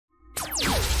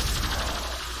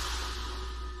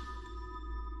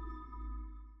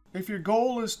If your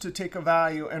goal is to take a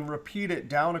value and repeat it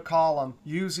down a column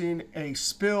using a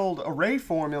spilled array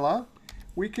formula,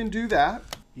 we can do that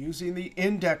using the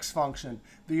index function.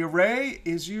 The array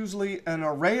is usually an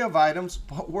array of items,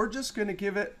 but we're just going to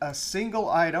give it a single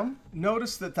item.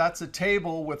 Notice that that's a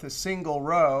table with a single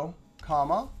row,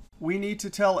 comma. We need to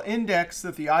tell index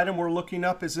that the item we're looking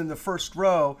up is in the first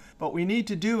row, but we need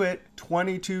to do it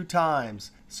 22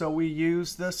 times. So we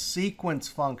use the sequence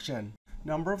function.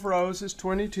 Number of rows is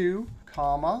 22,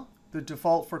 comma. The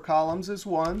default for columns is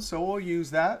 1, so we'll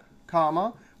use that,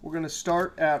 comma. We're going to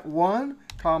start at 1,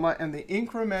 comma, and the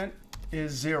increment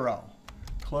is 0.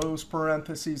 Close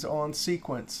parentheses on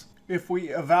sequence. If we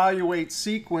evaluate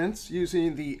sequence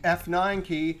using the F9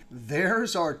 key,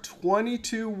 there's our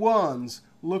 22 ones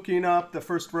looking up the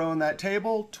first row in that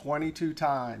table 22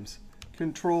 times.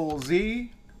 Control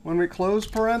Z. When we close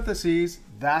parentheses,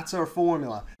 that's our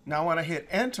formula. Now when I hit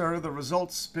Enter, the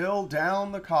results spill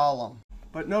down the column.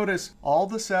 But notice all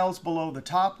the cells below the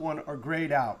top one are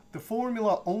grayed out. The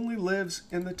formula only lives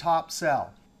in the top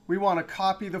cell. We want to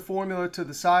copy the formula to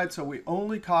the side, so we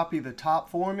only copy the top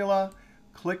formula,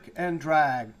 click and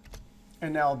drag.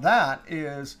 And now that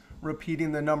is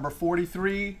repeating the number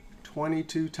 43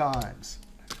 22 times.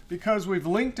 Because we've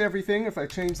linked everything, if I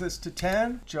change this to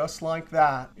 10, just like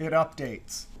that, it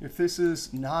updates. If this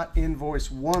is not invoice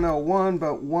 101,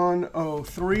 but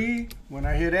 103, when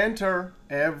I hit Enter,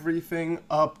 everything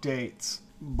updates.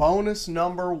 Bonus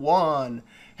number 1.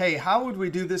 Hey, how would we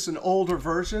do this in older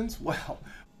versions? Well,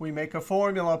 we make a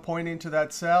formula pointing to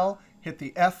that cell, hit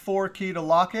the F4 key to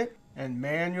lock it, and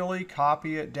manually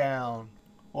copy it down.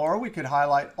 Or we could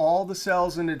highlight all the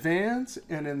cells in advance,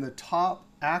 and in the top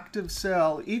active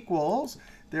cell equals,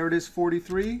 there it is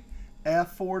 43,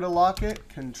 F4 to lock it,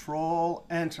 Control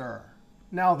Enter.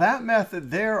 Now that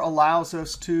method there allows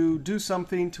us to do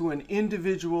something to an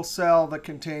individual cell that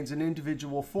contains an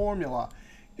individual formula.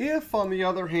 If, on the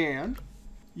other hand,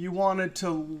 you wanted to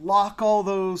lock all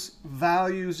those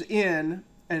values in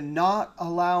and not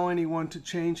allow anyone to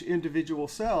change individual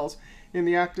cells, in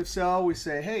the active cell we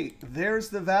say, hey, there's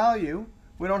the value.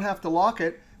 We don't have to lock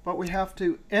it, but we have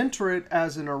to enter it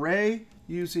as an array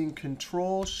using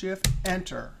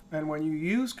Control-Shift-Enter. And when you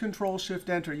use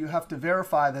Control-Shift-Enter, you have to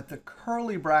verify that the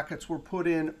curly brackets were put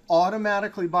in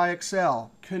automatically by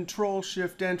Excel.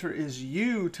 Control-Shift-Enter is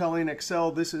you telling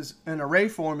Excel this is an array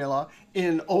formula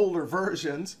in older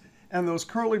versions. And those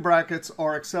curly brackets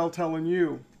are Excel telling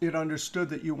you it understood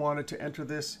that you wanted to enter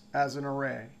this as an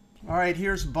array. All right,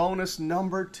 here's bonus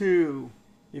number 2.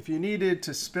 If you needed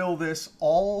to spill this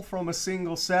all from a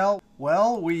single cell,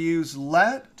 well, we use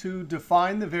let to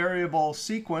define the variable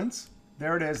sequence.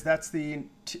 There it is. That's the,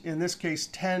 in this case,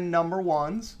 10 number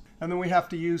ones. And then we have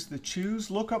to use the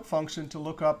choose lookup function to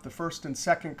look up the first and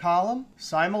second column.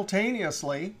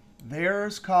 Simultaneously,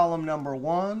 there's column number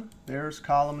 1. There's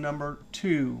column number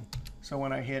 2. So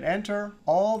when I hit Enter,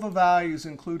 all the values,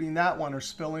 including that one, are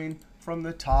spilling from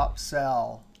the top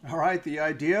cell. All right, the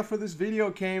idea for this video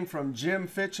came from Jim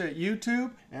Fitch at YouTube.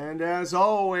 And as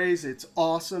always, it's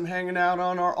awesome hanging out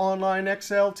on our online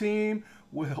Excel team.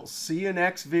 We'll see you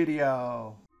next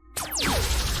video.